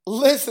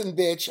Listen,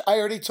 bitch, I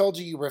already told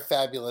you were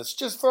fabulous.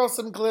 Just throw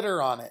some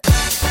glitter on it.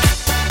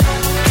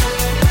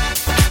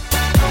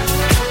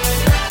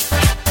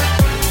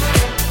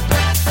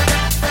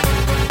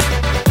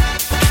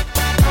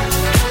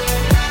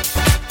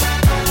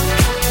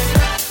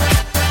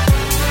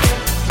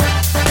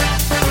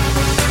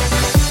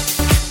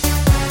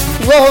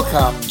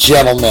 Welcome,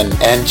 gentlemen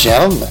and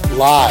gentlemen,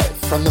 live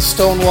from the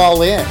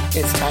Stonewall Inn.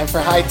 It's time for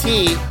High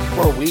Tea,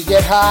 where we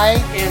get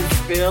high and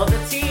spill the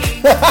tea.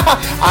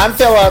 I'm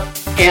Philip.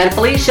 And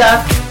Felicia.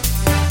 I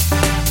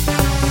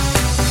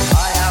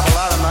have a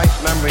lot of nice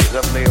memories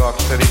of New York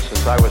City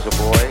since I was a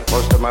boy.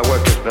 Most of my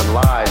work has been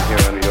live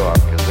here in New York,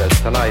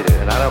 as tonight is.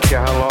 And I don't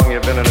care how long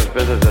you've been in this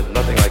business, there's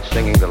nothing like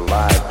singing to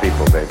live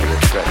people, baby.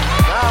 It's great.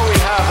 Now we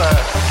have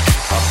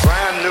a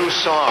brand new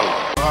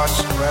song.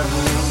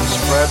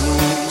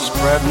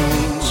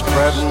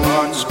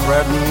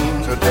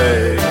 Spreading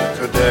today.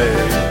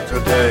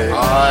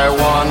 I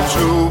want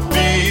to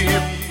be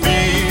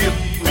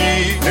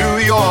New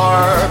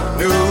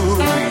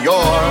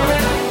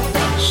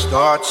York.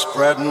 Start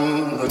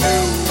spreading the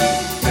news.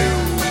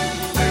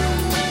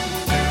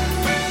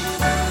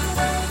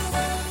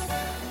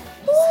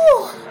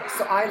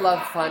 So I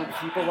love fun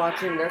people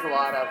watching. There's a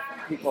lot of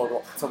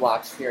people to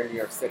watch here in New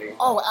York City.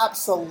 Oh,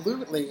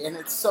 absolutely. And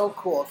it's so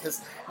cool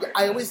because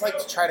I always like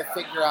to try to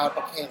figure out,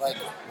 okay, like,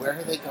 where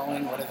are they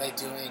going? What are they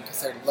doing?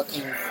 Because they're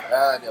looking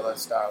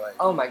fabulous, darling.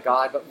 Oh, my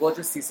God. But we'll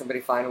just see somebody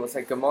fine and we'll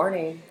say, good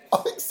morning.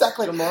 Oh,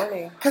 exactly. Good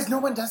morning. Because no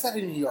one does that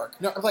in New York.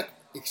 No, I'm like,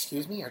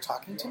 excuse me, you're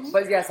talking to me?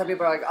 But yeah, some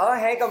people are like, oh,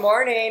 hey, good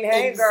morning.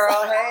 Hey,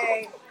 girl,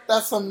 hey.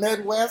 That's some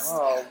Midwest,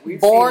 oh,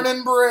 born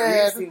and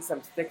bred. We've seen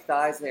some thick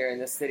thighs here in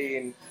this city,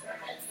 and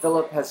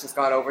Philip has just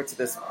gone over to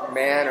this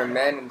man or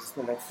men and just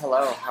been like,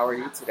 hello, how are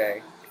you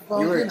today?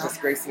 Well, you were just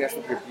gracing us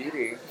with your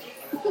beauty.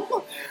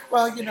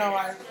 Well,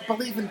 I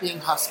believe in being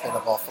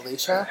hospitable,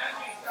 Felicia.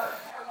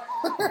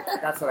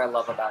 That's what I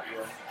love about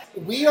you.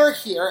 We are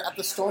here at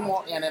the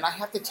Stonewall Inn, and I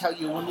have to tell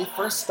you, when we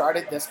first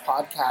started this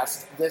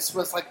podcast, this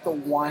was like the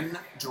one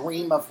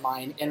dream of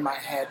mine in my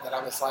head that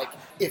I was like,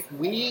 if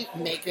we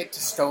make it to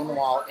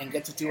Stonewall and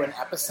get to do an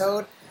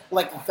episode,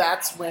 like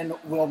that's when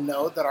we'll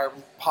know that our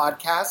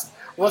podcast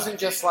wasn't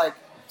just like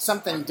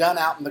something done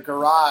out in the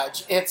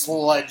garage. It's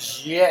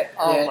legit, bitch.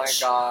 Oh my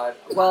God.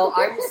 Well,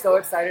 I'm so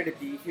excited to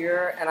be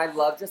here, and I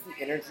love just the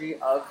energy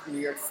of New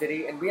York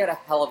City, and we had a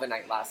hell of a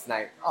night last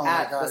night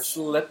at the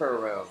Slipper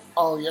Room.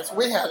 Oh, yes,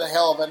 we had a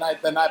hell of a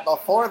night the night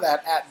before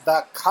that at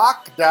the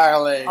Cock,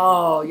 darling.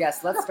 Oh,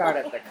 yes, let's start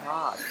at the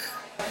Cock.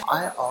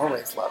 I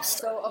always love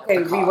So, okay,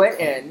 we went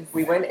in,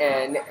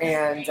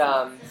 and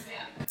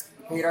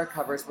paid our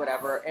covers,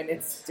 whatever, and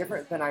it's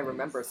different than I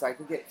remember, so I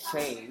think it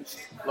changed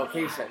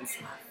locations.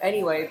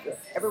 Anyway,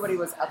 everybody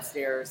was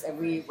upstairs, and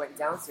we went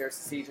downstairs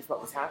to see just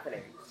what was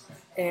happening.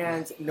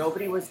 And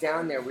nobody was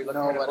down there. We looked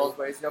at it both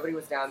ways. Nobody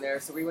was down there,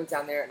 so we went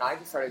down there, and I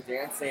just started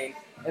dancing,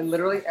 and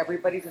literally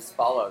everybody just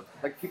followed.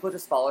 Like, people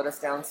just followed us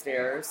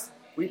downstairs.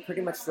 We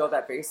pretty much filled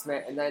that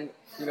basement, and then,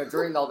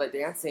 during all that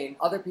dancing,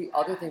 other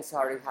things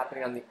started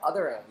happening on the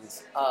other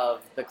end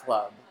of the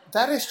club.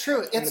 That is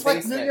true. It's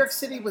like New York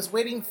City was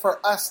waiting for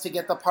us to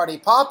get the party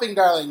popping,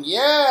 darling.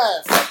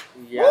 Yes!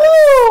 Yes.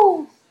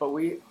 Woo! But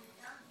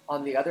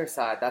on the other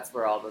side, that's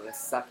where all of the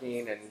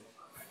sucking and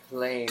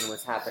playing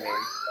was happening.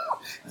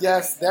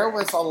 Yes, there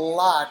was a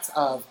lot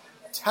of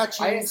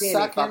touching,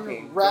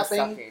 sucking, rubbing.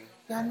 Sucking.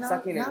 Yeah, no,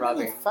 sucking and not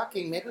rubbing. Really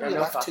fucking. Maybe we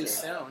left too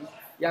soon.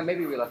 Yeah,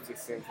 maybe we left too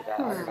soon for that.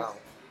 I don't know.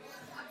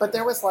 But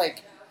there was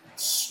like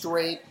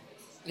straight,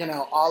 a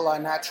la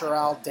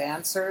natural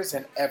dancers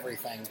and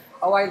everything.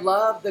 Oh, I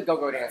love the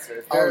go-go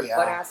dancers. They're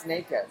butt-ass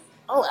naked.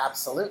 Oh,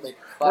 absolutely.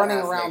 Running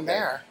around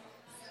there.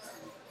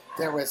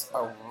 There was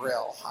a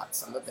real hot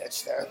son of a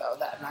bitch there, though,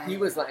 that night. He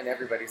was letting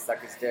everybody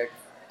suck his dick.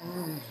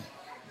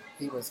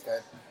 He was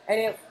good.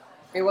 And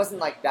it wasn't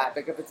like that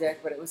big of a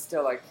dick, but it was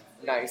still like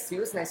nice. He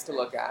was nice to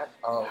look at.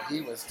 Oh, he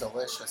was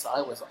delicious.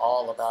 I was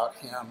all about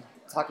him.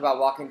 Talk about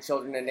walking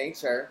children in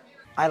nature.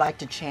 I like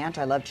to chant.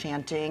 I love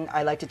chanting.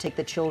 I like to take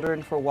the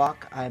children for a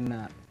walk.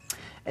 I'm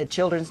at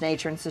Children's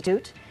Nature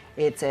Institute.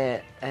 It's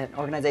an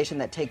organization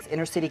that takes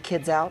inner city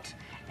kids out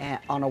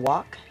on a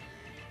walk,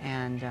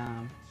 and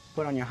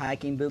put on your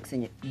hiking boots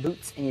and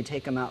you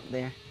take them out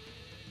there.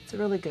 It's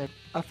really good.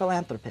 A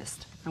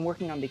philanthropist. I'm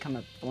working on becoming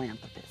a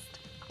philanthropist.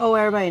 Oh,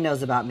 everybody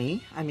knows about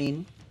me. I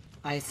mean,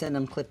 I send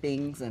them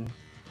clippings and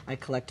I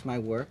collect my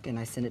work and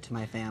I send it to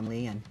my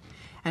family, and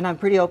I'm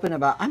pretty open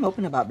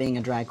about being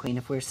a drag queen.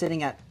 If we're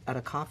sitting at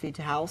a coffee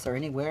house or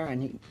anywhere,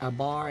 a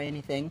bar,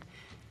 anything,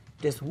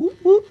 just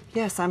whoop whoop.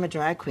 Yes, I'm a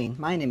drag queen.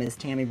 My name is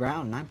Tammy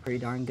Brown, and I'm pretty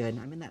darn good.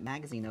 I'm in that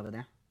magazine over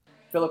there.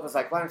 Philip was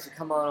like, why don't you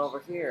come on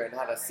over here and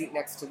have a seat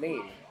next to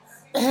me?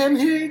 And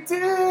he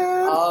did.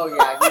 Oh,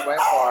 yeah, he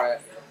went for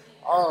it.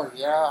 Oh,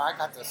 yeah, I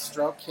got to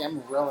stroke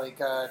him really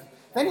good.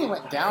 Then he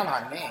went down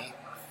on me.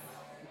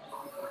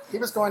 He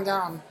was going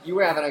down. You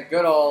were having a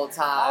good old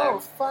time. Oh,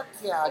 fuck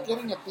yeah.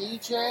 Getting a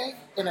BJ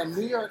in a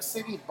New York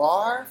City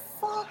bar?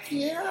 Fuck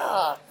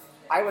yeah.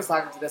 I was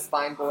talking to this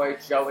fine boy,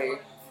 Joey,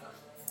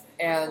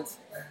 And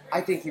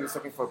I think he was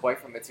looking for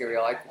boyfriend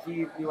material.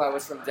 He knew I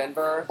was from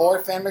Denver.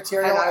 Boyfriend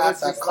material And I at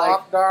was the just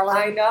Cock, like, darling?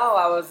 I know.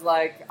 I was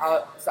like,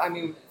 I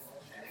mean,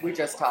 we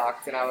just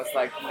talked, and I was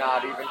like,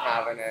 not even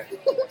having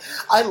it.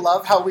 I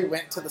love how we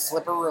went to the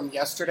Slipper Room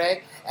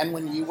yesterday, and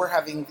when you were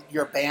having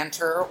your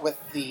banter with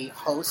the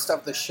host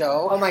of the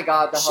show, Oh my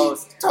God, the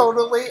host. she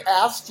totally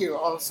asked you,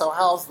 "Oh, so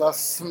how's the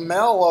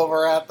smell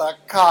over at the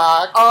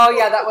Cock?" Oh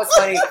yeah, that was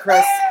funny.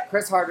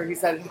 Chris Harder, he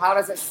said, "How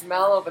does it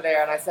smell over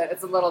there?" And I said,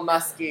 "It's a little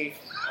musky."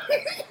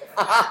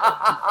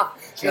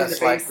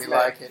 Just like we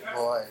like it,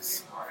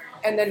 boys.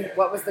 And then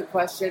what was the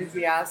question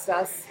he asked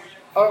us?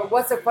 Or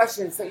what's the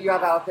questions that you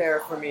have out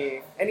there for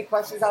me? Any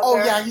questions out Oh,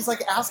 there? yeah, he's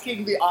like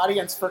asking the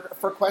audience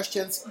for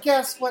questions.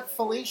 Guess what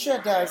Felicia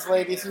does,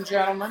 ladies and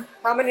gentlemen?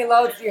 How many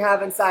loads do you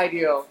have inside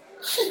you?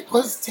 She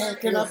was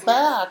taken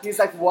aback. He's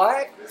like,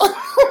 what?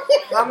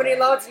 How many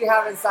loads do you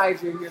have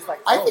inside you? He was like,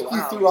 I think wow.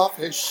 you threw off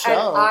his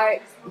show.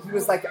 And he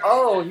was like,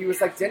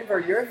 Denver,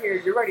 you're here,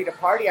 you're ready to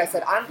party. I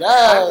said, I'm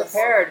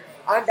prepared.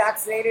 I'm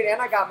vaccinated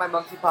and I got my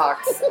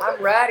monkeypox.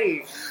 I'm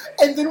ready.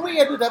 And then we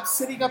ended up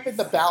sitting up in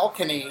the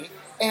balcony,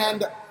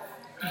 and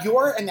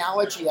your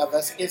analogy of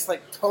us is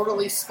like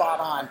totally spot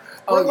on.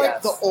 We're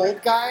like the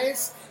old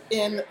guys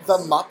in the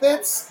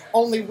Muppets,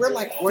 only we're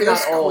like we're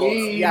not old.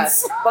 queens.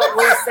 Yes, but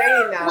we're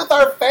saying that with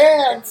our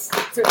fans.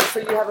 So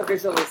you have a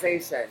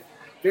visualization.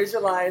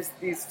 Visualize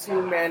these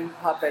two men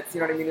puppets.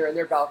 You know what I mean? They're in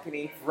their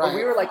balcony. Right. And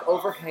we were like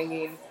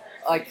overhanging,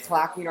 like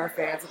clacking our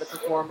fans at the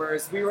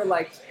performers. We were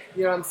like,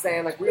 you know what I'm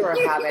saying? Like we were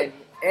having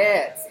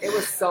it. It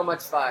was so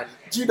much fun.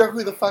 Do you know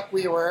who the fuck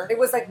we were? It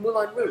was like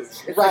Moulin Rouge.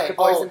 It's right. like the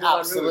boys oh, in Moulin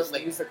absolutely. Rouge, the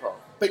musical.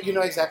 But you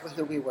know exactly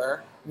who we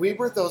were? We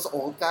were those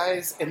old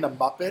guys in the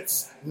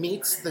Muppets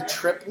meets the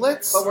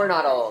Triplets. But we're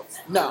not old.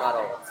 No. We're not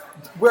old.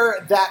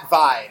 We're that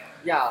vibe.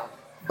 Yeah.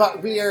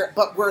 But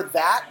we're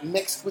that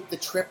mixed with the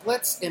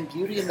Triplets in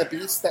Beauty and the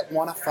Beast that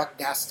want to fuck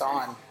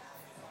Gaston.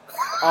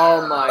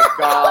 Oh my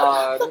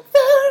God. Look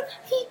there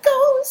he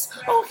goes.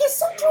 Oh, he's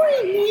so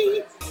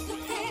dreamy.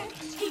 Look there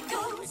he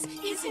goes.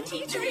 Isn't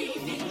he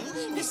dreamy?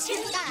 Monsieur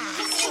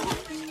Gaston.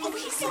 Oh,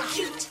 he's so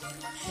cute.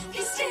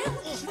 He's still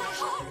my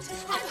heart.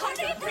 I'm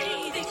hardly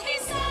breathing.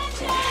 He's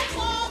such a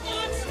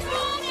modern,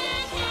 strong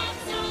and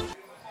handsome.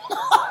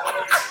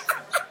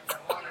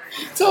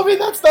 Tell me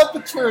that's not the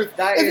truth.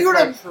 That if is you were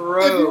the to,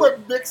 truth. If you were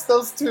to mix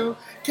those two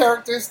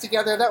characters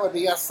together, that would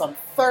be us some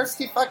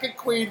thirsty fucking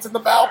queens in the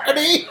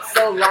balcony.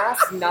 So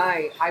last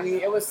night, I mean,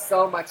 it was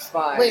so much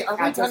fun. Wait, are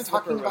we at the done Slipper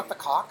talking Room. about the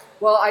Cock?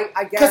 Well, I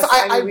guess Because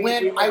I we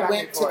went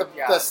and to forth,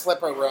 the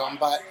Slipper Room,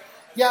 but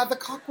yeah, the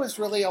Cock was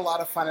really a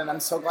lot of fun, and I'm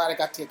so glad I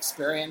got to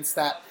experience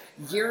that.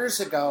 Years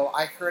ago,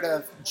 I heard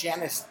of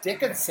Janice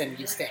Dickinson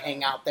used to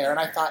hang out there, and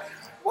I thought,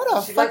 what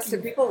a She fucking... likes to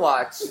people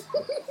watch.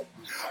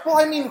 Well,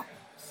 I mean,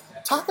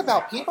 talk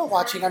about people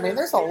watching. I mean,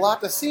 there's a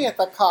lot to see at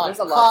the Cock. There's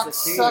a lot to Cock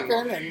see.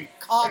 sucking and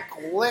cock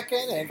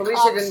licking and Felicia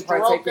cock didn't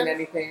partake stroking. in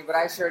anything, but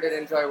I sure did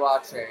enjoy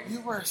watching.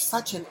 You were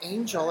such an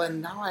angel,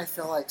 and now I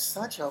feel like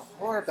such a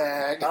whore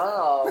bag.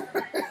 Oh.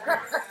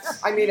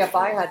 I mean, if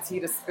I had tea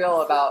to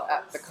spill about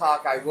at the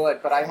Cock, I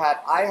would. But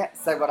I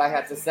said what I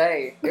had to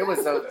say. It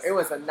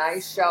was a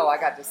nice show. I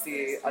got to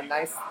see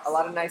a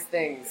lot of nice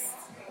things.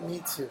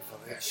 Me too,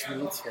 Felicia.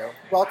 Me too.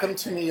 Welcome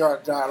to New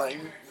York, darling.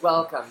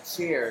 Welcome.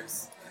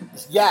 Cheers.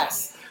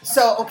 Yes.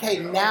 So, okay,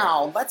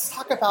 now let's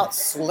talk about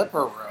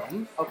Slipper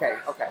Room. Okay.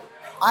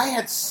 I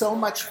had so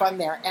much fun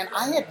there, and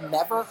I had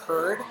never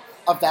heard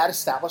of that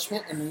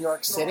establishment in New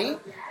York City.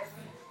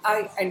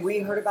 And we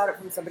heard about it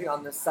from somebody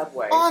on the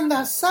subway. On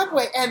the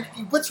subway. And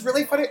what's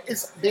really funny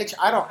is, bitch,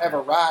 I don't ever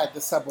ride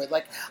the subway.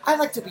 Like, I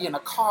like to be in a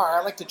car.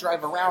 I like to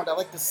drive around. I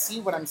like to see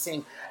what I'm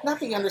seeing. Not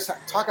being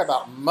talk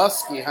about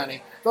musky,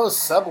 honey. Those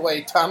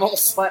subway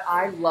tunnels. But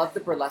I loved the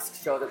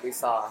burlesque show that we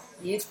saw.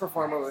 Each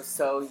performer was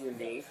so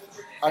unique.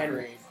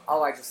 Agreed.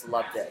 I just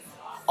loved it.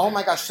 Oh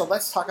my gosh, so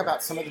let's talk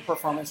about some of the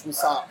performance we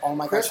saw. Oh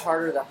my Chris gosh.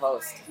 Harder, the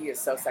host, he is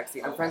so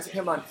sexy. I'm friends with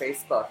him on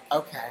Facebook.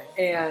 Okay.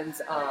 And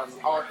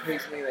I'll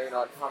occasionally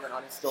comment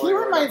on his story. He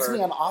or reminds whatever.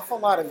 me an awful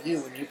lot of you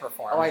when you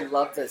perform. Oh, I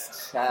loved his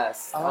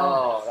chest. Oh.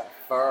 Oh, that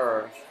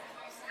fur.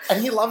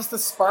 And he loves the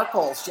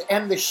sparkles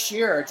and the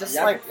sheer, just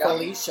Yep, like yep.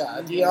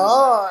 Felicia. Mhm.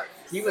 Yeah.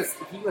 He was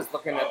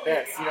looking at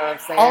this, you know what I'm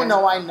saying? Oh,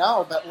 no, I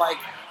know, but like,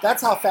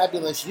 that's how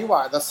fabulous you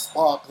are, the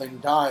sparkling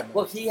diamond.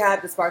 Well, he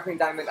had the sparkling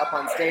diamond up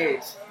on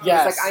stage.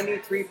 Yes. He's like, I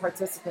need 3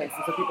 participants.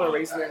 And so people are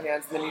raising their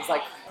hands. And then he's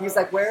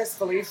like, where's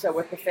Felicia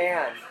with the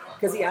fan?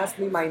 Because he asked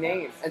me my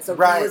name. And so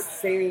Right. he was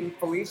saying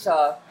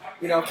Felicia,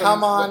 you know,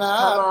 Come on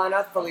up. Come on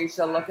up,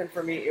 Felicia, looking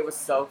for me. It was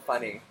so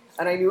funny.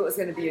 And I knew it was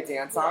going to be a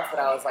dance-off, but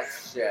I was like,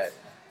 shit.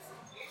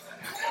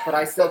 But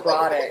I still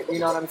brought it. You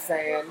know what I'm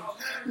saying?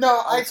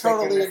 No, I I'm kicking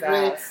totally his agree.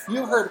 ass.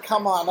 You heard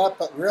 "Come On Up,"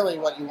 but really,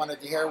 what you wanted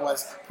to hear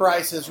was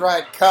 "Price is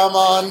Right." Come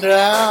on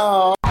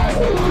down. You're the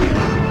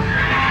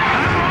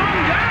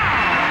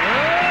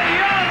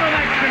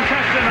next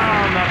contestant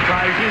on The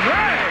Price is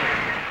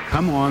Right.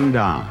 Come on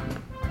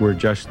down were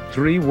just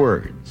 3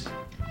 words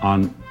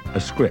on a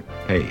script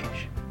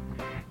page.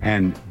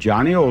 And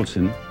Johnny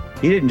Olson,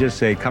 he didn't just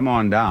say, come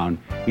on down.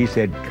 He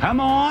said, "Come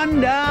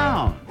on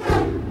down."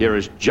 Here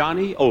is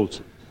Johnny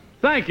Olson.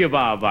 Thank you,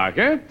 Bob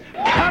Barker.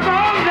 Come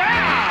on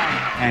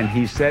down! And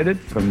he said it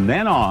from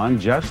then on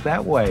just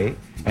that way.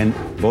 And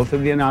both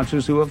of the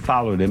announcers who have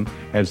followed him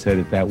have said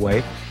it that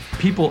way.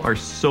 People are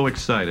so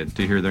excited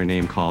to hear their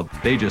name called.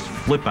 They just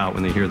flip out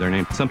when they hear their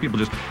name. Some people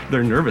just,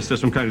 their nervous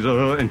system kind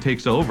of and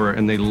takes over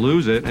and they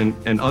lose it,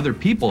 and other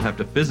people have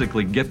to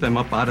physically get them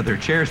up out of their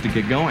chairs to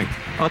get going.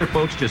 Other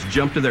folks just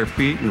jump to their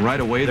feet and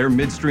right away they're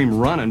midstream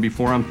running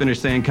before I'm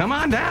finished saying, "Come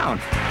on down."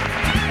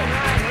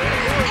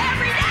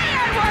 Every day I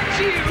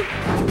watch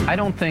you. I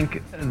don't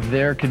think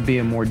there could be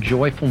a more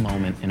joyful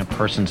moment in a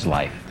person's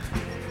life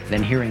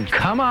than hearing,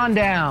 "Come on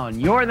down,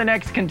 you're the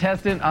next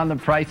contestant on The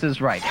Price is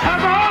Right."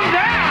 Come on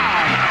down!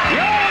 You're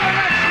the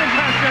next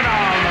contestant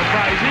on The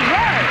Price is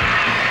Right!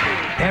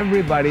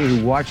 Everybody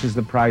who watches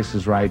The Price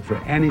is Right for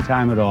any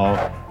time at all,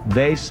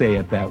 they say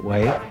it that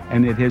way,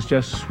 and it has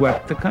just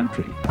swept the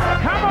country.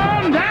 Come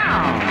on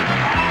down!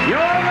 You're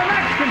the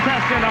next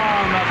contestant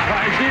on The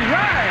Price is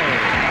Right!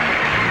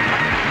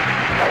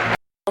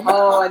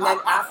 Oh, and then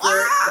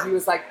after, he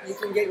was like, "You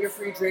can get your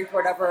free drink or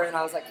whatever," and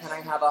I was like, "Can I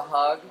have a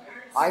hug?"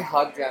 I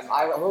hugged him.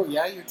 Oh,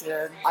 yeah, you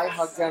did. I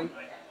hugged him.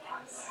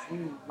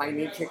 My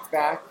knee kicked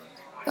back.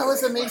 That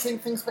was amazing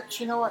things, but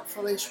you know what,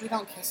 Felicia? We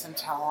don't kiss and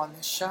tell on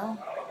this show,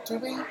 do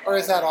we? Or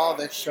is that all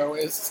this show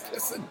is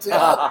kiss and tell?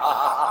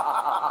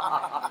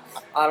 I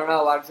don't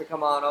know. Why don't you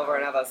come on over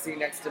and have a seat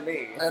next to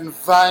me? And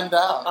find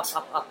out.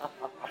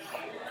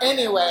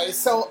 Anyway,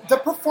 so the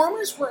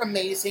performers were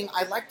amazing.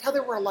 I liked how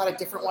there were a lot of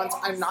different ones.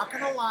 I'm not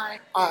going to lie.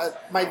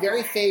 My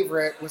very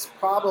favorite was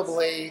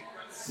probably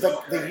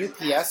the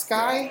UPS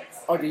guy.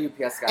 Oh, the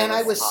UPS guy. And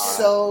I was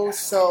hot.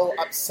 so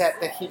upset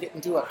that he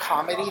didn't do a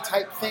comedy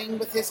type thing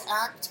with his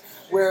act,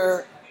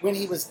 where when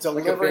he was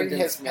delivering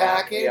his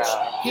package,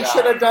 he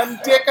should have done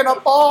Dick in a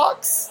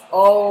Box.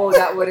 Oh,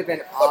 that would have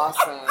been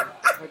awesome.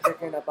 Dick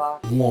in a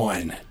Box.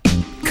 1.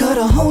 Cut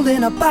a hole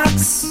in a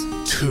box.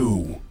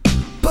 2.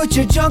 Put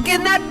your junk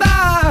in that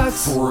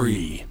box.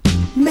 3.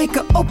 Make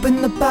her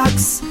open the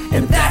box.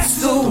 And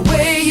that's the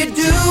way you do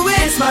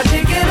it. It's my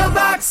dick in a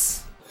box.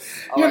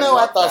 You know,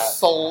 at the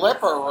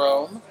Slipper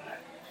Room.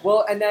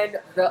 Well, and then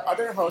the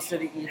other host of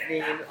the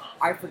evening,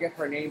 I forget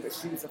her name, but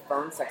she was a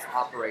phone sex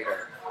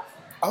operator.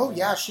 Oh,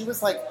 yeah, she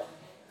was like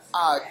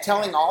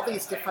telling all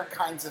these different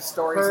kinds of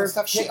stories Her and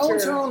stuff. She picture-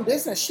 owns her own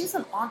business. She's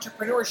an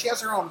entrepreneur. She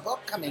has her own book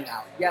coming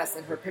out. Yes,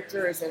 and her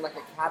picture is in like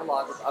a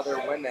catalog with other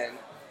women.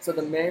 So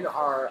the men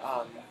are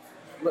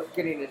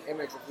getting an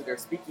image of who they're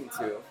speaking to.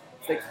 So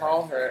they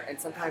call her, and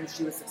sometimes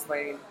she was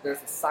explaining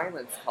there's a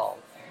silence call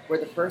where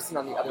the person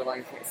on the other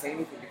line can't say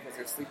anything because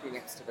they're sleeping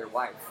next to their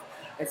wife.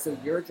 And so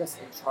you're just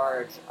in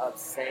charge of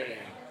saying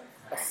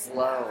a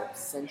slow,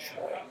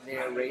 sensual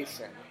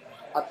narration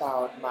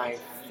about my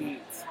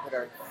feet that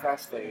are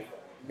freshly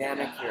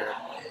manicured,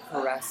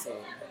 caressing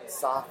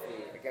softly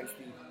against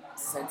the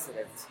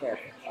sensitive tip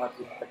of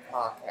the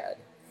cockhead.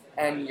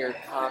 And your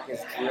cock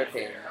is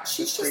dripping.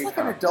 She's just like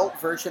an adult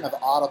version of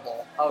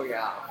Audible. Oh,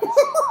 yeah.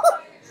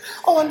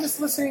 Oh, I'm just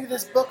listening to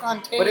this book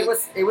on tape. But it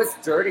was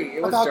dirty.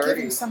 It was about dirty.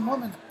 giving some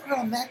woman a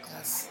pearl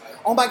necklace.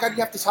 Oh my God, you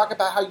have to talk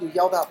about how you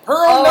yelled out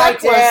pearl Oh,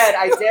 necklace.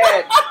 I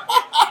did.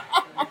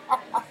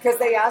 Because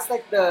they asked,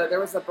 like, there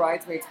was a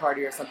bridesmaids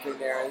party or something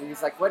there, and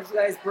he's like, "What did you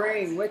guys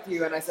bring with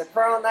you?" And I said,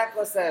 "Pearl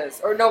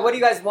necklaces." Or no, what do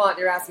you guys want?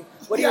 They're asking,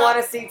 "What do you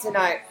want to see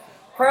tonight?"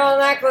 "Pearl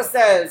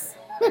necklaces."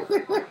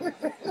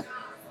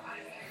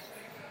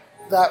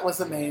 That was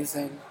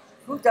amazing.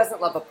 Who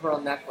doesn't love a pearl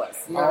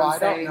necklace? You know Oh, what I'm I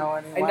don't saying? know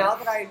anyone. And now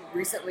that I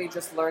recently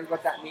just learned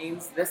what that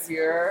means this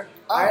year,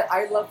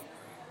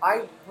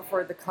 I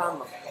prefer the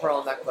cum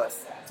pearl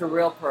necklace to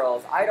real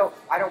pearls. I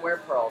don't wear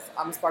pearls.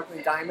 I'm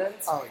sparkling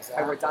diamonds. Oh,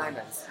 exactly. I wear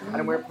diamonds. I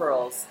don't wear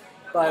pearls,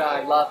 but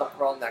I love a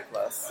pearl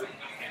necklace.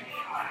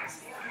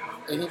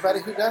 Anybody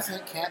who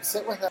doesn't can't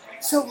sit with it.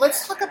 So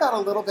let's talk about a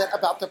little bit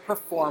about the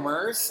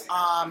performers.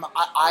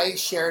 I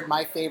shared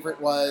my favorite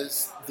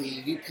was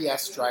the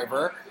UPS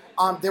driver.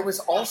 There was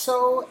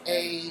also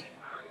a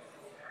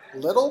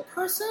little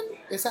person.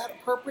 Is that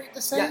appropriate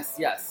to say?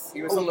 Yes.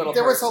 He was a little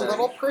There person. was a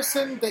little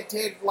person that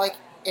did like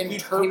He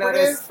came out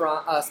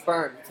interpretive. as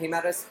sperm. Came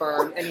out as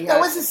sperm, and he That had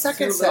was his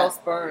second two set. little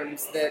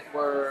sperms that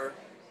were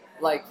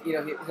like,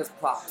 his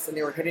props, and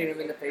they were hitting him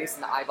in the face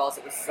and the eyeballs.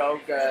 It was so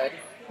good.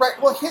 Right.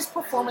 Well, his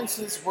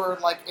performances were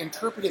like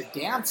interpretive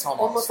dance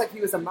almost. Almost like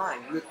he was a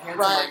mime. He would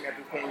pantomime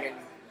everything.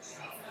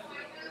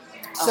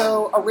 And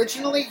so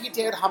originally he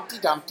did Humpty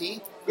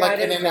Dumpty, yeah, like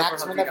I an didn't care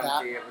for enactment Humpty of that.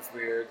 Dumpty. It was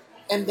weird.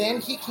 And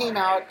then he came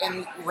out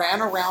and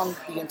ran around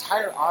the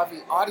entire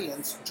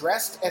audience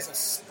dressed as a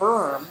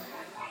sperm,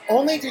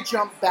 only to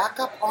jump back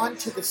up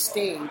onto the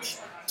stage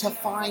to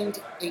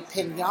find a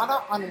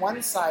piñata on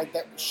one side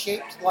that was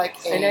shaped like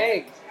An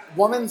egg.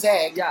 Woman's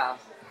egg. Yeah.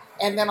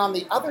 And then on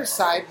the other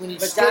side, when he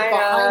stood Vagina.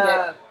 behind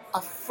it, a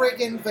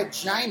friggin'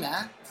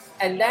 vagina.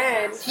 And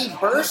then he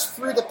burst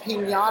through the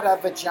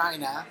piñata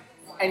vagina,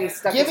 and he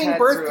stuck giving his head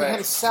birth through to it.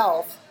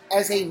 himself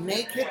as a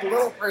naked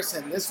little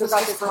person. This He was took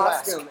off his his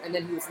burlesque. costume, and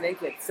then he was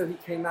naked. So he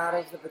came out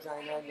of the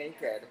vagina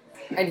naked.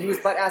 And he was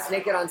butt-ass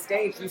naked on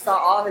stage. You saw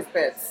all his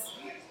bits.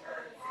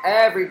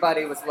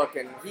 Everybody was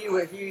looking. He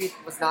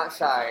was not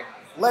shy.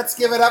 Let's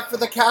give it up for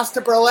the cast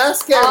of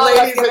Burlesque, Oh,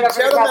 ladies let's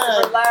give it and up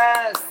for the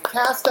gentlemen.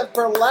 cast of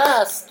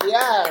Burlesque. Cast of Burlesque,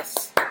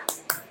 yes.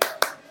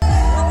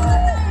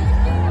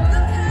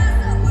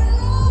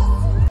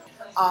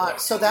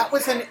 So that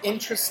was an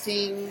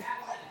interesting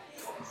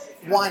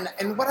one.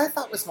 And what I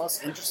thought was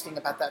most interesting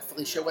about that,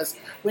 Felicia, was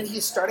when he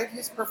started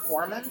his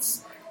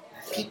performance,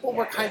 people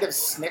were kind of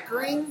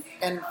snickering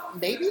and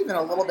maybe even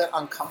a little bit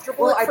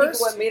uncomfortable Well, at I first.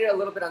 think what made it a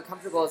little bit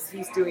uncomfortable is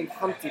he's doing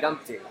Humpty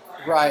Dumpty.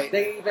 Right.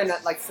 They even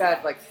said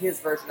his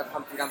version of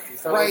Humpty Dumpty.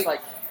 So Right. it was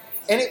like,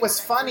 And it was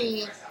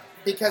funny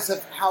because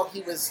of how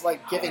he was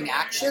giving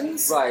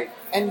actions. Right.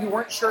 And you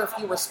weren't sure if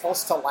you were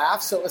supposed to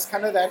laugh, so it was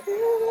kind of that.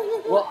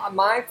 well,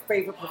 my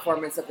favorite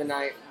performance of the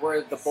night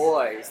were the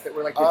boys that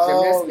were the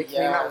Oh, gymnasts. They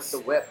came out with yes. the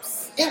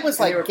whips. It was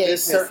And they like were Gay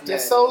Cirque du businessmen.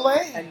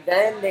 Soleil. And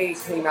then they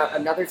came out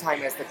another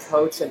time as the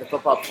coach and the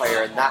football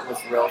player, and that was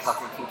real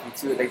fucking kinky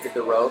too. They did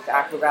the rope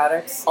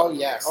acrobatics. Oh,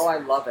 yes. Oh, I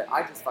love it.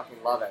 I just fucking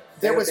love it.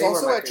 There was They were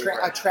also my a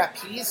favorite.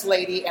 trapeze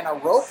lady and a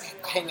rope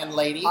hanging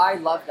lady. I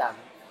love them.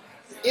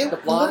 It the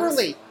blondes.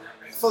 literally,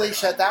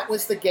 Felicia, that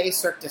was the Gay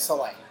Cirque du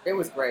Soleil. It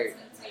was great.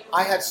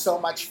 I had so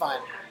much fun.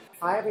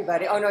 Hi,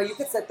 everybody. Oh, no, you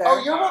can sit there. Oh,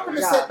 you're welcome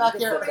to Yeah, sit back you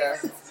can here.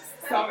 sit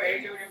there.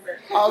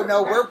 Oh,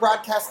 no, we're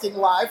broadcasting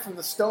live from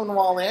the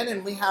Stonewall Inn,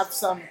 and we have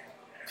some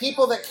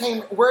people that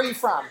came. Where are you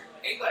from?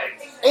 England.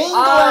 England!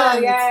 Oh, So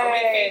we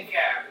yay! came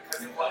here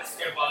because of what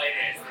Stonewall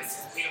Inn is. This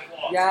is Peter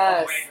Walk, Yes. all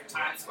the way from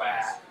Times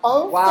Square.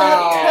 Oh,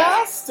 Wow.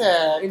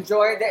 fantastic!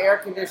 Enjoy the air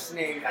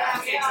conditioning.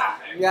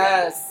 Exactly.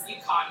 Yes. You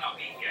can't not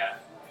be here.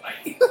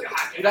 You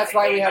have to, That's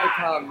why we had to You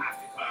come. have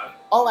to come.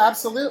 Oh,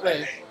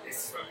 absolutely.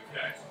 This is what we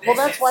could. Well,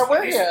 that's why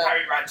we're this here. Is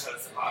Harry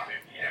Bradshaw's apartment,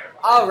 you know.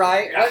 All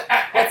right.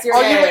 What's your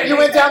Oh, name? you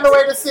went down the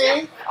way to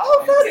see?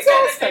 Oh, They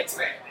fantastic!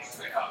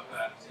 twin up,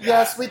 but, yeah.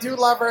 Yes, we do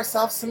love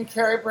ourselves some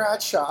Carrie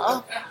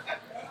Bradshaw.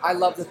 I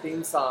love the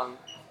theme song.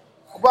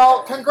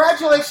 Well,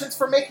 congratulations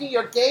for making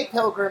your gay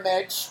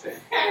pilgrimage.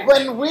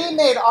 When we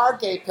made our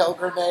gay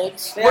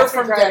pilgrimage, They we're actually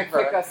from tried to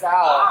Denver. kick us Oh,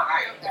 out.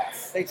 right,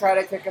 yes. They tried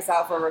to kick us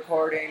out for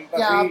recording, but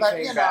Yeah, we but came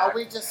you know, back.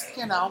 we just,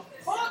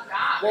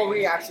 Well,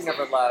 we actually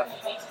never left.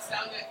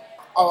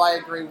 Oh, I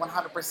agree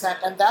 100%.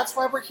 And that's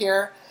why we're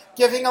here,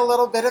 giving a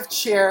little bit of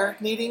cheer,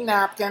 needing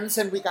napkins,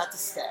 and we got to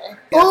stay.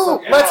 Yeah, Ooh,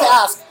 so let's cool.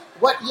 ask,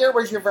 what year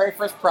was your very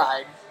first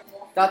Pride?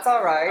 That's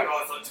all right. I've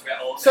always looked a bit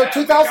older. So We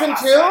got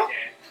 2002? outside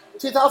here.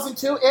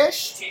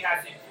 2002-ish?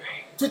 2003.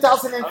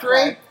 2003?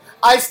 Okay.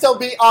 I still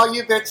beat all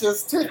you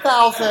bitches.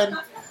 2000,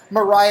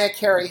 Mariah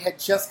Carey had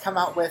just come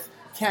out with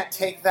Can't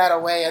Take That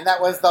Away, and that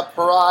was the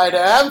Pride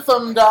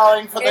Anthem,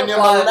 darling, for the It new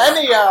was.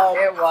 millennium.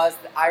 It was.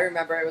 I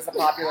remember it was a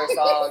popular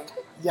song.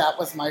 Yeah, it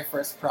was my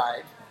first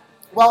Pride.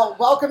 Well,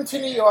 welcome to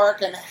New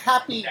York, and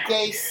happy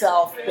gay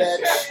self,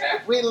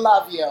 bitch. We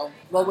love you.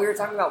 Well, we were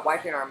talking about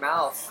wiping our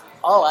mouths.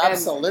 Oh, And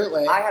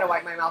absolutely. I had to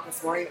wipe my mouth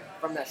this morning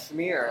from the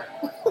schmear.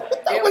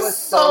 That It was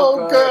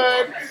so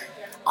good.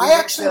 I We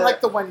actually went to-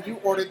 like the one you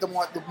ordered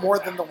more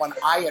than the one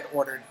I had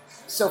ordered.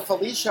 So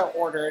Felicia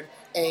ordered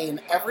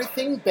an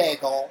everything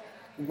bagel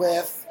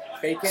with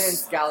Bacon and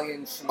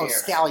scallion schmear. oh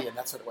scallion.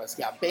 That's what it was.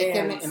 Yeah,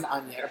 bacon And- and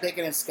onion, or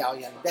bacon and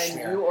scallion. Then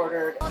schmear. you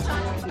ordered.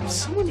 Did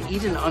someone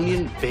eat an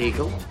onion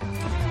bagel?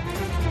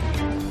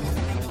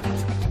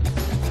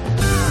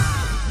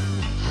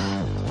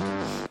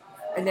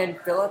 And then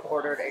Philip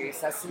ordered a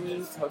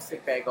sesame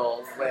toasted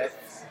bagel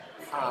with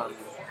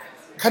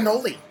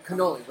cannoli.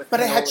 cannoli. With But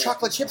it had cannoli.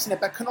 chocolate chips in it.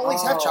 But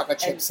cannolis have Oh,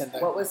 chocolate and chips in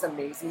them. What was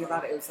amazing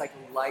about it was like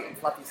light and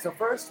fluffy. So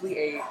first we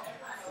ate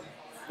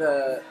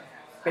the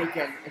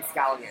bacon and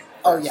scallion.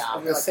 Oh, first, yeah,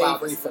 and we the were like, wow,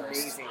 savory this is first.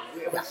 amazing.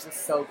 It was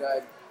just so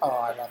good. Oh,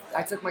 I love that.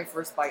 I took my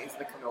first bite into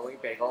the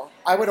cannoli bagel.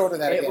 I would order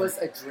that It again. was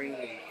a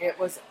dream. It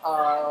was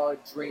a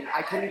dream.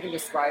 I couldn't even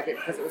describe it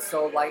because it was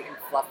so light and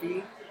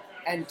fluffy,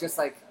 and just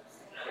like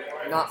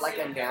not like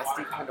a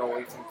nasty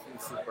cannoli from King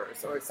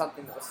Soopers or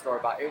something that was store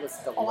bought. It was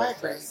delicious. Oh, I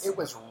agree. It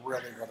was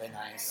really, really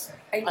nice.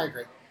 And I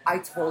agree. I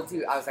told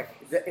you, I was like,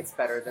 it's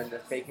better than the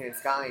bacon and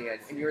scallion.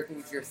 And you were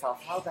thinking to yourself,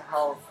 how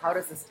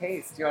does this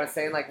taste? You know what I'm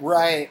saying? Like,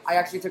 Right. I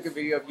actually took a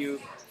video of you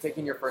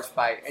taking your first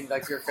bite, and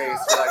like your face,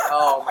 you're like,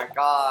 oh my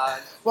god.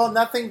 Well,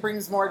 nothing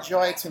brings more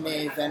joy to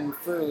me than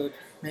food.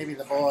 Maybe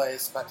the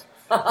boys, but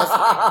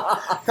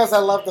because I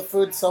love the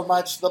food so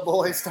much, the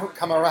boys don't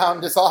come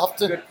around as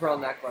often. Good pearl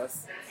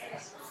necklace.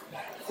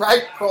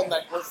 Right? Pearl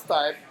necklace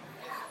time.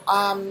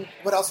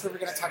 What else were we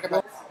going to talk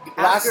about?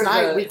 Last After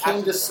night the- we came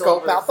after to the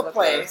scope silver out the slipper.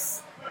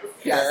 place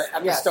here Yes, at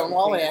the yes,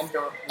 Stonewall we came Inn, to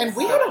Stone- and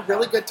we had a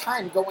really good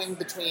time going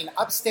between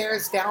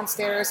upstairs,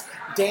 downstairs,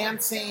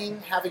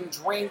 dancing, having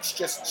drinks,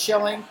 just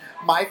chilling.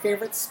 My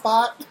favorite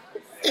spot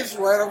is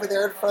right over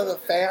there in front of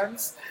the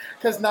fans,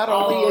 because not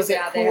only Oh, is it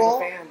yeah, they have the cool,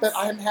 fans. but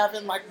I'm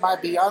having like my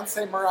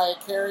Beyonce, Mariah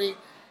Carey,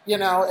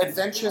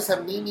 Adventures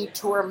of Mimi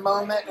tour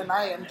moment, and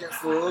I am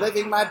just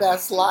living my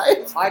best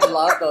life. I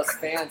love those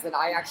fans, and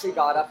I actually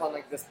got up on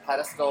like this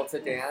pedestal to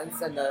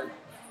dance, and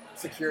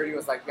security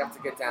was like, you have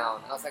to get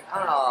down. I was like,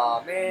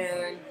 oh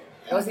man,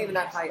 it wasn't even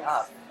that high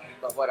up,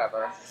 but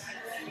whatever.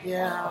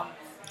 Yeah.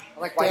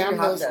 I'm like, why Damn do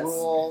you have those this?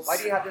 rules. Why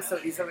do you have this so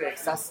easily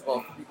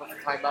accessible for people to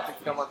climb up if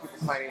you don't want people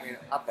climbing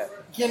up it?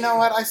 You know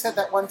what? I said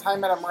that one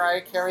time at a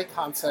Mariah Carey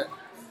concert.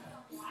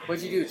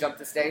 What'd you do? Jump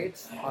the stage?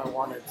 I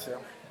wanted to.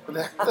 But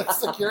the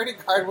security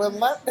guard wouldn't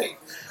let me.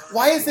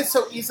 Why is it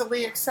so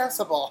easily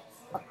accessible?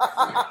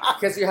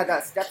 Because you had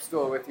that step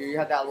stool with you. You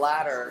had that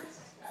ladder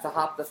to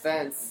hop the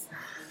fence.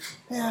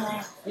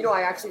 Yeah. You know,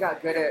 I actually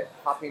got good at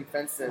hopping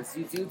fences.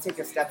 You do take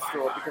a step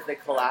stool because they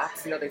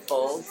collapse. You know, they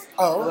fold.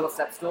 Oh. The little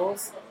step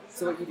stools.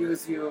 So what you do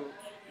is you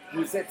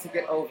use it to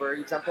get over.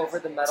 You jump over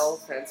the metal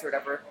fence or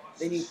whatever.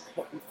 Then you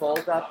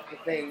fold up the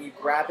thing. You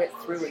grab it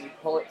through and you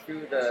pull it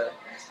through the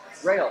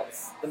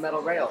rails, the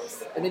metal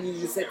rails. And then you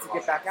use it to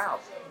get back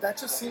out. That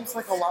just seems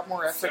like a lot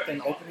more effort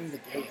than opening the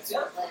gate.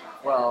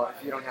 Well,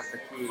 if you don't have the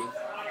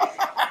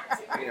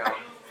key, you know.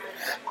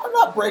 I'm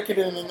not breaking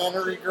in and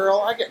entering, girl.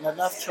 I get in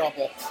enough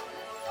trouble.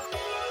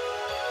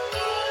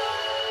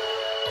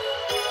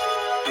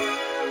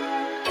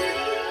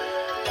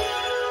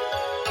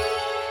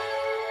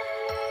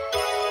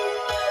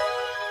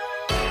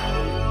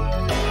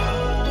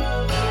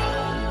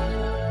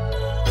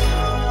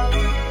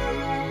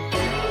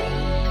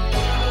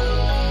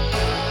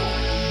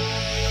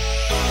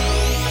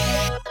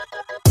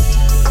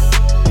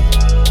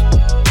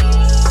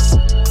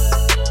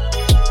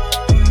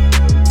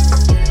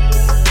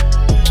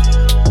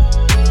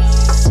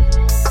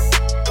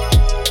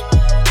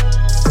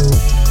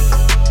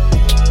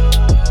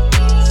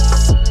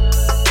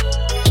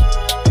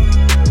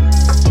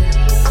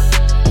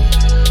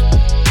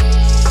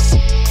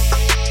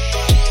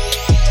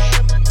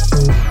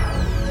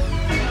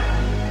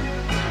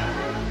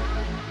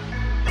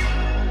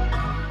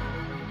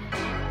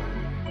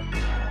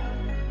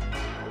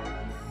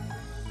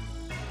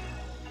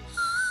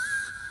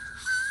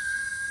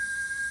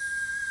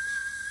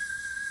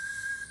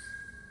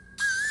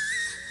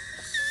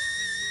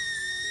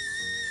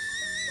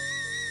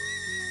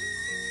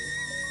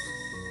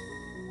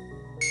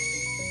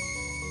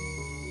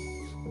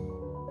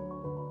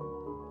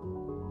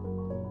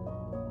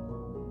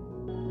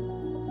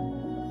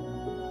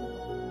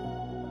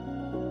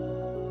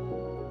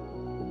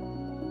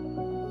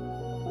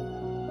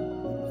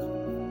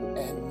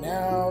 And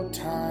now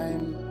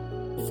time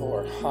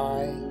for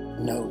high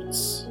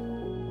notes.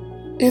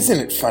 Isn't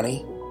it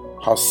funny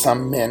how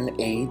some men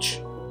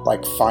age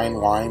like fine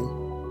wine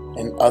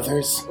and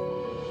others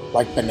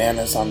like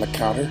bananas on the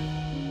counter?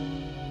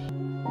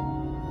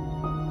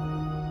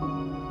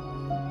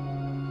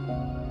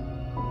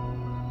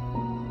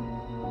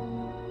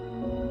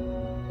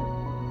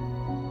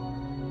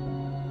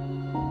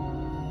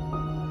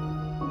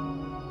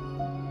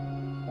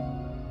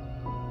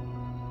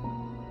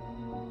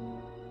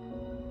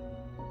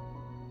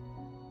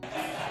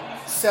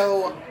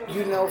 So,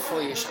 you know,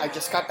 Felicia, I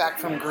just got back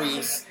from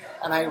Greece,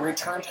 and I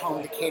returned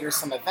home to cater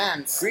some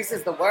events. Greece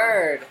is the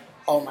word.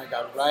 Oh my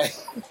God, right?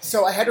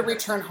 So I had to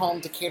return home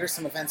to cater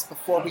some events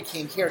before we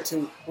came here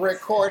to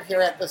record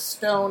here at the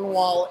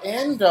Stonewall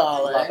Inn,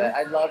 darling. Love it.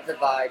 I love the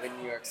vibe in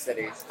New York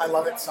City. I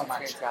love it so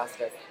much.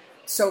 Fantastic.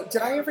 So,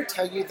 did I ever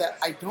tell you that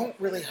I don't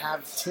really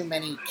have too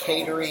many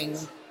catering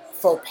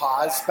faux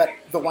pas, but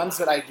the ones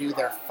that I do,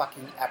 they're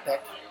fucking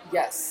epic?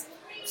 Yes.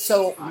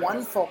 So,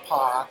 one faux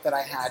pas that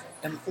I had,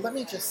 and let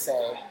me just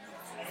say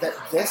that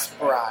this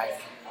bride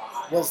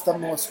was the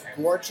most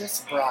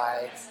gorgeous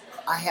bride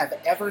I have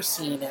ever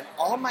seen in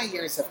all my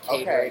years of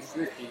catering. Okay, she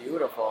was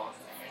beautiful.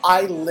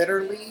 I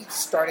literally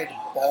started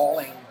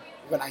bawling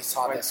when I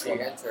saw When this she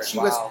woman. entered, She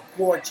wow. was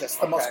gorgeous,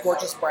 the most Okay.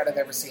 gorgeous bride I've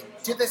ever seen.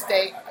 To this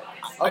day,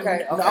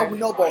 Okay.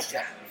 no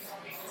bullshit.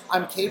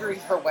 I'm catering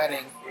her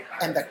wedding,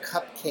 and the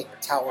cupcake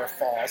tower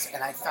falls,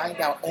 and I find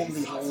out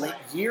only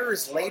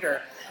years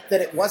later that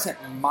it wasn't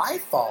my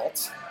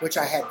fault, which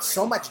I had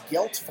so much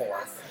guilt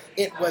for.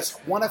 It was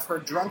one of her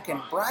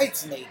drunken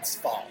bridesmaids'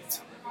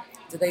 fault.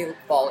 Did they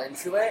fall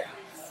into it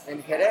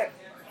and hit it?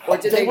 Or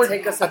did They they were-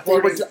 take us they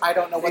aboard? were- I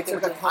don't know what they were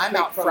took doing. the I'm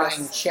out cupcake from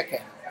frying us? chicken.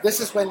 This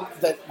is when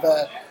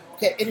the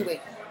okay, anyway,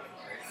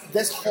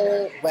 this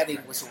whole wedding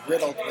was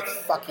riddled with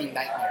fucking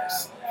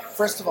nightmares.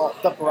 First of all,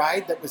 the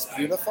bride that was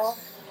beautiful,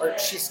 or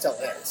she still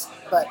is,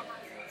 but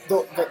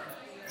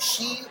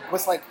she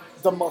was like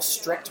the most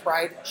strict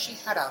bride. She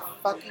had a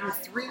fucking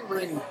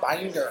 3-ring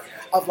binder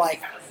of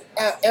like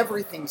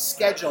everything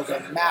scheduled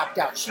and mapped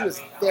out. She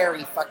was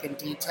very fucking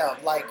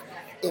detailed. Like,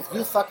 if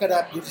you fuck it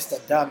up, you're just a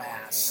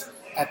dumbass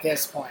at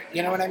this point.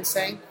 You know what I'm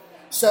saying?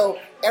 So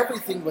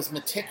everything was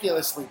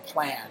meticulously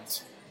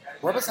planned.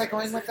 Where was I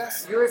going with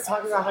this? You were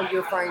talking about how you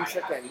were frying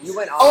chicken. You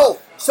went off. Oh,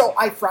 so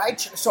I'm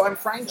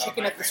frying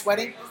chicken at this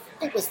wedding.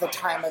 It was the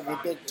time of the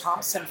big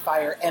Thompson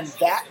fire, and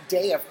that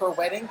day of her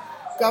wedding,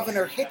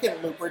 Governor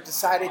Hickenlooper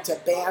decided to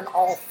ban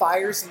all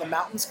fires in the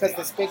mountains because of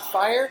this big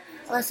fire.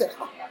 And I said,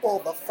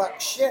 oh, the fuck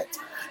shit.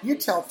 You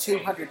tell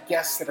 200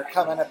 guests that are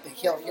coming up the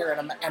hill here in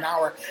an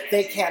hour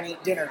they can't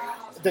eat dinner.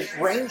 the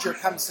ranger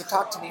comes to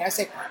talk to me. I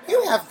say,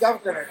 you have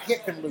Governor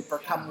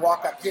Hickenlooper come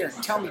walk up here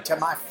and tell me to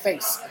my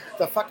face.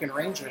 The fucking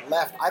ranger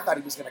left. I thought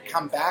he was going to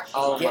come back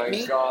and get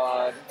me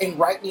and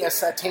write me a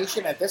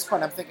citation. At this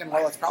point, I'm thinking,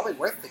 well, it's probably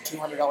worth the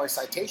 $200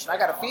 citation. I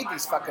got to feed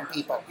these fucking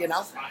people, you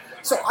know?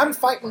 So I'm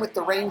fighting with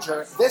the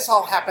ranger. This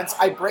all happens.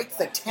 I break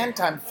the tent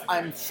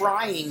I'm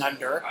frying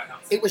under.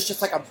 It was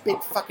just like a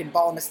big fucking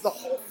ball of mist. The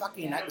whole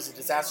fucking night was a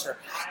disaster.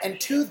 And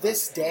to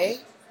this day,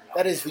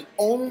 that is the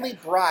only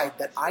bride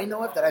that I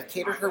know of that I've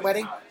catered her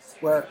wedding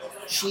where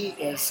she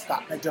is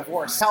gotten a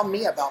divorce. Tell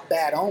me about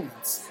bad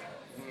omens.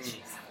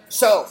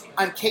 So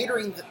I'm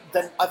catering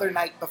the other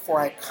night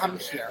before I come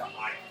here,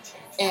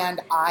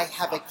 and I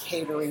have a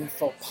catering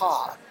faux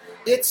pas.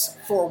 It's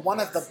for one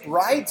of the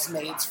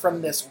bridesmaids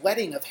from this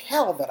wedding of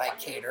hell that I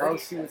catered. Oh,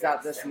 she was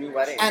at this new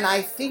wedding. And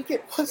I think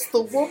it was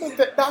the woman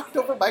that knocked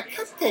over my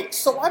cupcakes.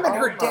 So I'm in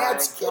her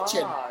dad's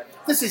kitchen.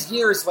 This is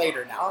years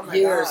later now.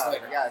 Years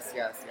later. Yes.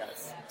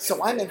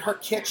 So I'm in her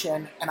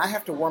kitchen, and I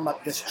have to warm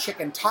up this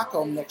chicken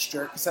taco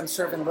mixture because I'm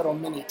serving little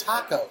mini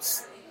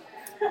tacos.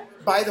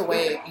 By the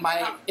way,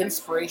 my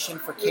inspiration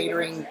for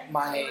catering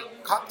my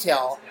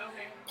cocktail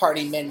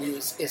party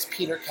menus is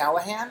Peter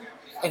Callahan,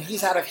 and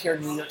he's out of here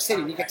in New York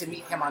City. We get to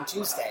meet him on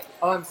Tuesday.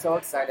 Oh, I'm so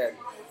excited.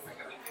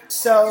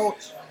 So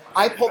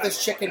I pull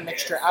this chicken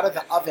mixture out of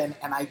the oven,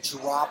 and I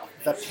drop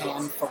the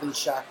pan,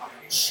 Felicia.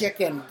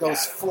 Chicken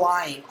goes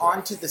flying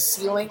onto the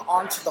ceiling,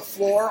 onto the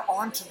floor,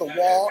 onto the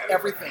wall,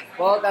 everything.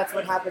 Well, that's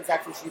what happens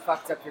after she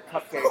fucks up your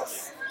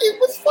cupcakes. It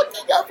was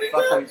fucking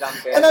everywhere. Fucking dumb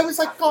bitch. And I was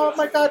like, oh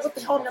my God, what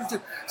the hell am I going to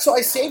do? So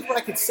I saved what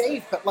I could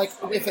save, but like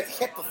if it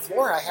hit the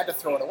floor, I had to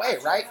throw it away,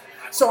 right?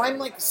 So I'm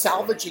like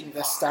salvaging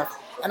this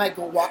stuff, and I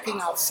go walking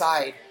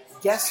outside.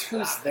 Guess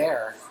who's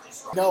there?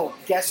 No,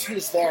 guess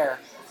who's there?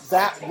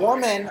 That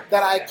woman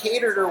that I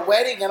catered her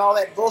wedding and all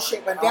that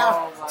bullshit went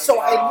down. So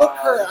I look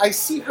her, I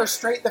see her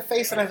straight in the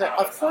face, and I said,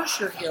 of course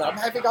you're here. I'm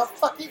having a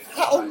fucking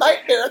hell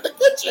nightmare in the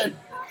kitchen.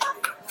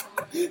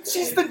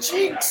 She's the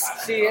jinx.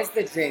 She is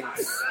the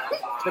jinx.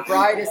 The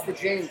bride is the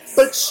jinx.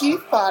 But she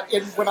thought,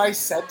 and when I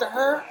said to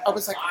her, I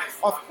was like,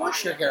 of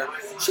course you're here.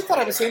 She thought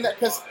I was saying that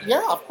because,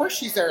 yeah, of course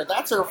she's there.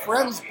 That's her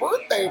friend's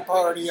birthday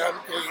party I'm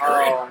catering.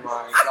 Oh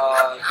my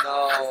God,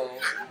 no.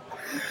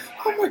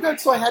 Oh my God,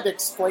 so I had to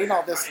explain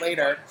all this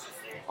later.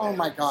 Oh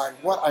my God,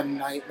 what a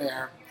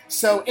nightmare.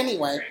 So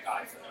anyway,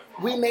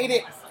 we made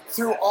it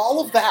through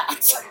all of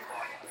that,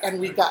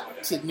 and we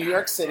got to New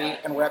York City,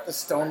 and we're at the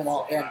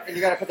Stonewall Inn. And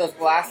you gotta put those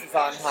glasses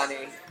on,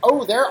 honey.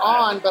 Oh, they're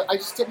on, but I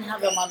just didn't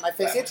have them on my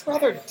face. It's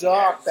rather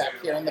dark back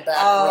here in the back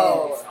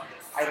room.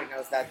 I didn't know it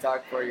was that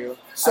dark for you.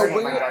 So I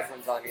don't have my dark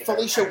ones on either.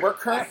 Felicia, we're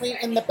currently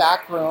in the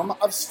back room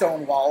of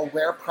Stonewall,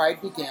 where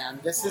Pride began.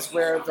 This is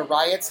where the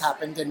riots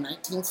happened in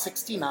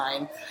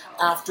 1969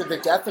 after the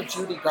death of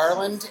Judy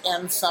Garland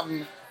and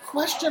some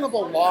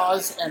questionable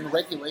laws and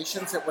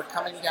regulations that were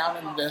coming down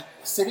in the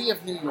city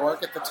of New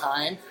York at the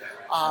time,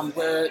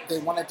 where they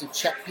wanted to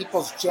check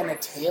people's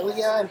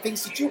genitalia and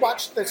things. Did you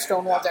watch the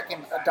Stonewall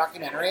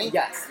documentary?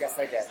 Yes,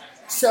 I did.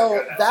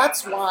 So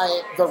that's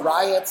why the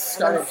riots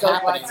started happening. I'm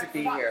so happening. glad to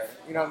be here.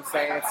 You know what I'm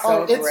saying? It's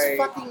so great. It's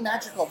fucking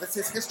magical. This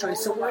is history.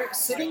 So we're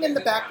sitting in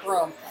the back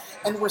room,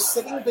 and we're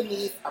sitting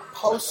beneath a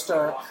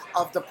poster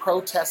of the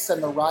protests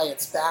and the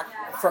riots back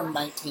from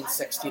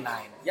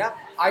 1969. Yep.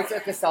 I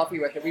took a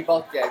selfie with it. We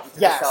both did. We took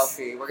Yes. a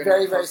selfie. We're gonna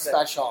very, very post it.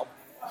 special.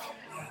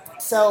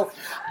 So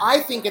I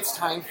think it's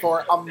time for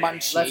a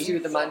munchie. Let's do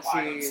the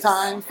munchies. It's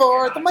time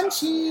for the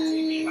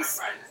munchies.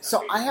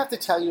 So I have to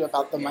tell you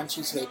about the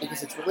munchies today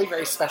because it's really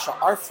very special.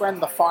 Our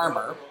friend the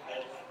farmer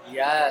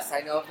Yes,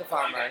 I know of the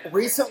farmer.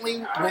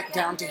 recently went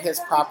down to his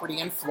property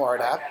in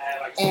Florida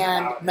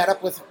and met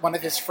up with one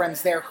of his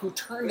friends there who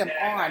turned him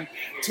on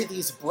to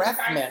these breath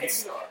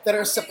mints that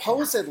are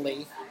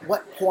supposedly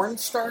what porn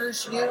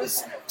stars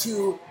use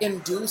to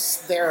induce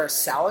their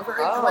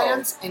salivary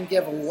glands and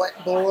give wet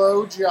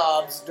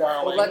blowjobs,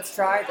 darling. Well, let's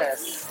try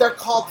this. They're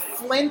called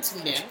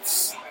Flint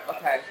mints.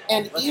 Okay.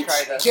 And let's each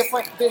try this.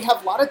 different, they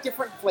have a lot of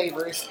different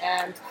flavors,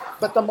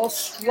 but the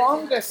most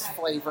strongest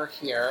flavor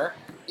here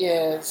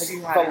is Have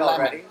you had the it lemon.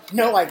 already?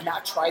 No, I've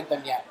not tried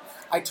them yet.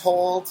 I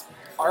told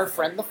our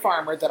friend the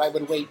farmer that I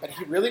would wait, but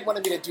he really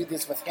wanted me to do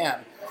this with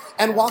him.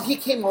 And while he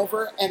came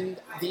over and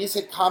these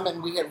had come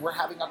and were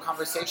having a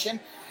conversation,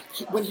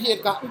 when he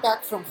had gotten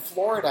back from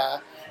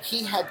Florida,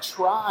 he had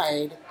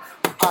tried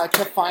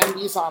to find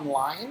these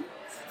online,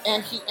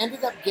 and he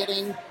ended up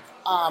getting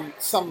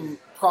some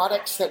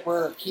products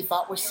that he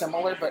thought were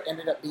similar but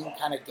ended up being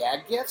kind of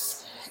gag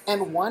gifts.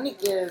 And one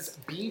is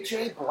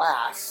BJ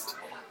Blast,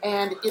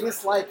 and it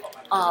is like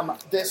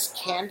this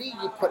candy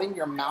you put in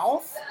your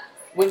mouth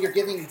when you're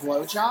giving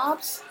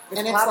blowjobs,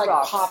 and it's Pop like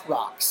Rocks. Pop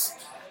Rocks.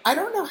 I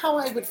don't know how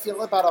I would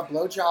feel about a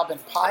blowjob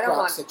and Pop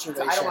Rock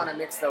situation. I don't want to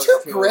mix those Too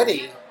two.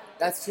 gritty.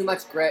 That's too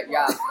much grit,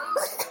 yeah.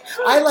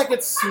 I like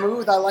it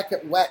smooth. I like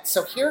it wet.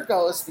 So here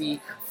goes the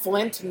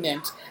Flint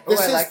mint. This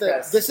I is like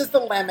this. this. is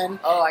the lemon.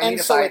 Oh, I and need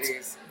to so buy it's,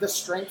 these. the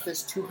strength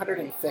is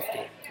 250.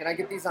 Can I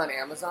get these on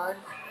Amazon?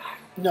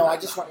 No, I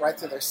just went right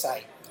to their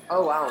site.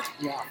 Oh, wow.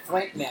 Yeah,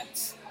 Flint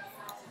mints.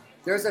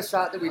 There's a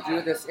shot that we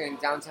do this in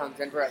downtown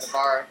Denver at the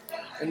bar,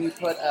 and you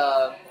put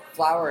a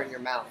flower in your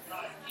mouth.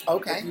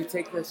 Okay. If you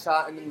take the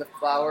shot and then the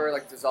flower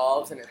like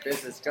dissolves and it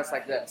fizzes just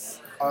like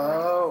this.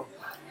 Oh.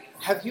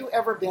 Have you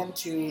ever been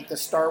to the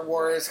Star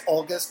Wars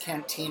Olga's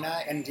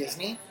Cantina in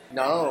Disney?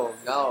 No.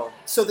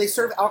 So they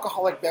serve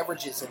alcoholic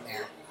beverages in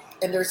there.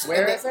 And there's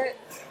Where is it?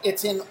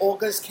 It's in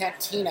Olga's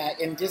Cantina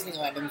in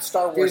Disneyland, in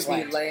Star Wars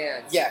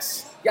Disneyland.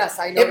 Yes. Yes,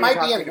 I know. It might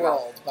be in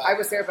World. But... I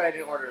was there, but I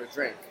didn't order a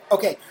drink.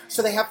 Okay,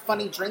 so they have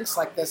funny drinks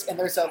like this, and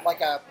there's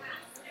like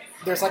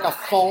a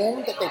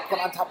foam that they put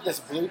on top of this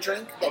blue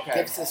drink that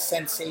gives this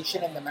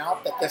sensation in the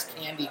mouth that this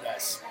candy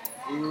does.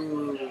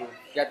 Ooh,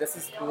 yeah, this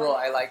is cool.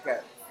 I like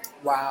it.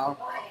 Wow.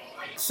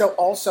 So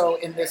also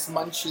in this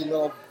munchy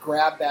little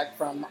grab bag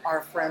from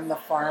our friend the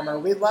farmer,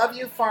 we love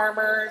you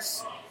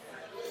farmers,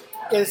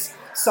 is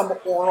some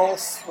oral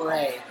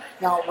spray.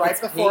 Now right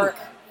before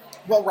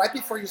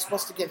you're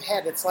supposed to give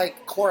head, it's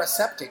like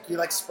chloroseptic. You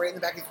like spray it in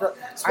the back of your throat.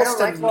 I don't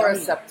like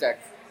chloroseptic.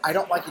 I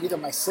don't like it either.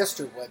 My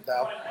sister would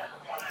though.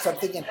 So I'm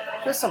thinking,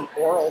 here's some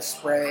oral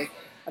spray.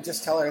 I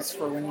just tell her it's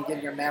for when you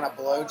give your man a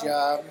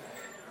blowjob.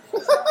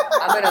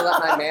 I'm going to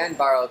let my man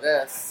borrow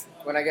this.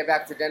 When I get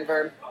back to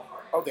Denver,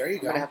 there you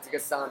go. I'm going to have to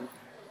get some.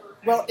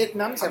 Well, it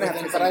numbs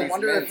everything, but I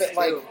wonder if it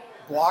like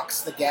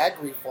blocks the gag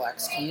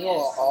reflex. Can you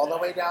go all the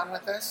way down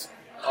with this?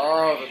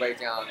 All the way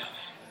down.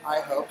 I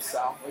hope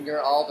so. When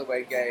you're all the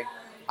way gay.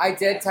 I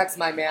did text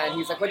my man.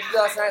 He's like, what'd you do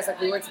last night? I was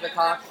like, we went to the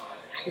Cock.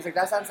 He's like,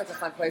 that sounds like a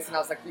fun place. And I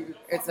was like,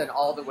 it's an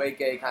all-the-way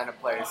gay kind of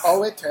place.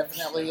 Oh, it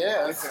definitely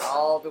is. It's an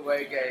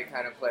all-the-way gay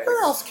kind of place.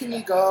 Where else can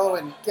you go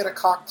and get a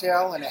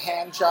cocktail and a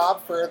hand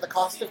job for the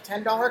cost of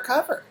 $10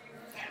 cover?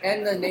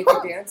 And the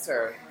naked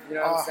dancer. You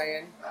know what I'm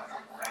saying?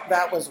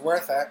 That was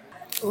worth it.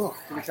 Ooh.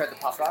 Did we try the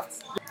Pop Rocks?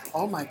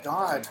 Oh, my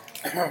God.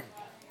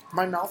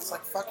 My mouth's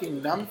like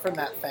fucking numb from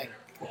that thing.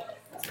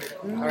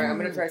 All right, I'm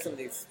going to try some of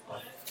these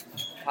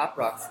Pop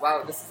Rocks.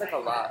 Wow, this is like a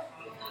lot.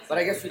 But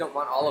I guess you don't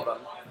want all of them.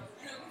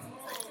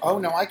 Oh,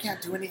 no, I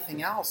can't do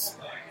anything else.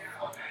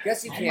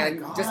 Yes, you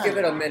can. Just give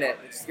it a minute.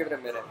 Just give it a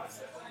minute.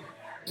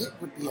 It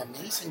would be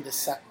amazing to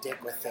suck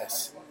dick with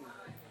this.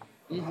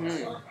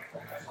 Mm-hmm.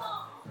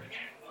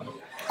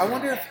 I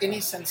wonder if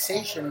any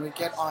sensation would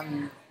get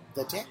on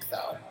the dick,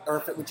 though. Or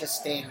if it would just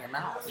stay in your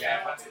mouth.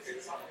 Yeah.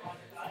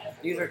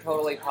 These are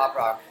totally Pop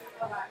Rock.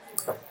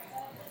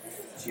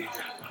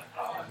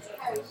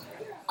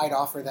 I'd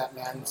offer that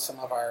man some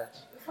of our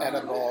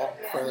edible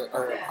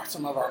or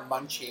some of our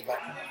munchie, but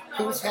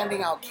who's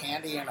handing out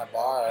candy in a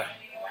bar?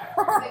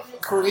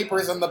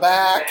 Creepers in the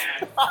back.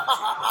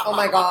 Oh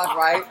my God,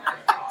 right?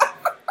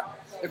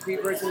 The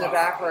creepers in the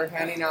back are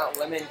handing out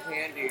lemon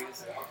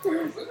candies.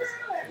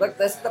 Look,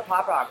 this is the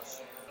Pop Rock.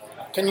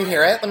 Can you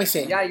hear it? Let me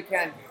see. Yeah, you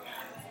can.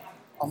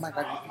 Oh my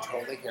God, you can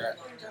totally hear it.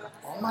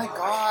 Oh my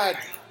God.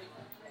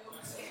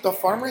 The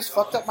farmer's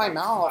fucked up my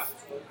mouth.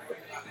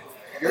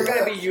 You're going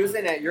to be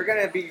using it. You're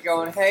going to be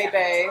going, hey,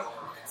 babe,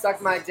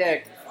 suck my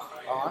dick.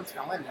 Oh, I'm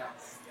telling you.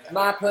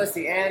 My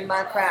pussy and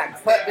my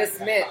crack. Put this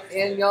mint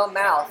in your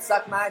mouth.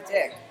 Suck my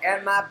dick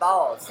and my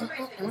balls.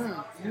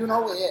 Mm-mm. You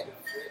know it.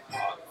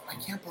 I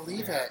can't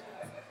believe it.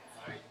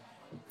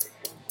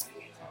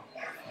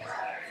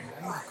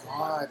 Oh my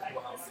God.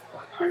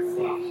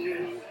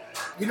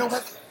 You know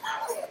what?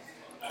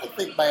 I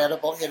think my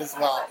edible hit as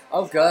well.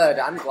 Oh, good.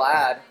 I'm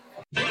glad.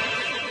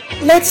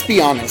 Let's be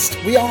honest,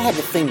 we all have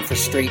a thing for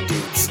straight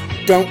dudes.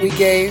 Don't we,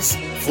 gays?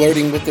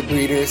 Flirting with the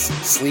breeders,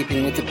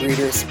 sleeping with the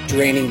breeders,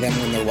 draining them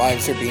when their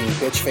wives are being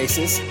bitch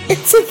faces.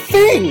 It's a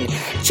thing!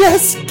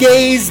 Just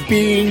gays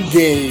being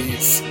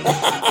gays.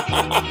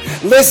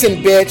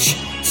 Listen, bitch.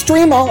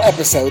 Stream all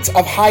episodes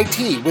of High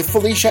Tea with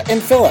Felicia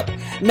and Philip.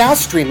 Now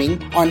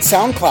streaming on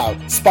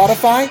SoundCloud,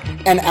 Spotify,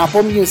 and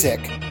Apple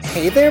Music.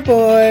 Hey there,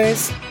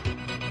 boys.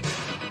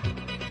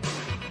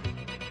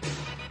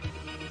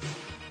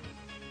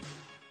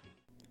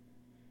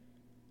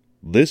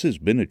 This has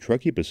been a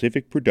Truckee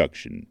Pacific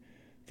production.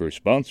 For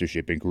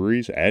sponsorship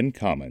inquiries and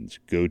comments,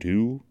 go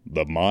to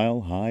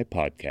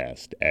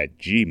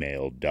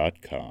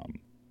themilehighpodcast@gmail.com.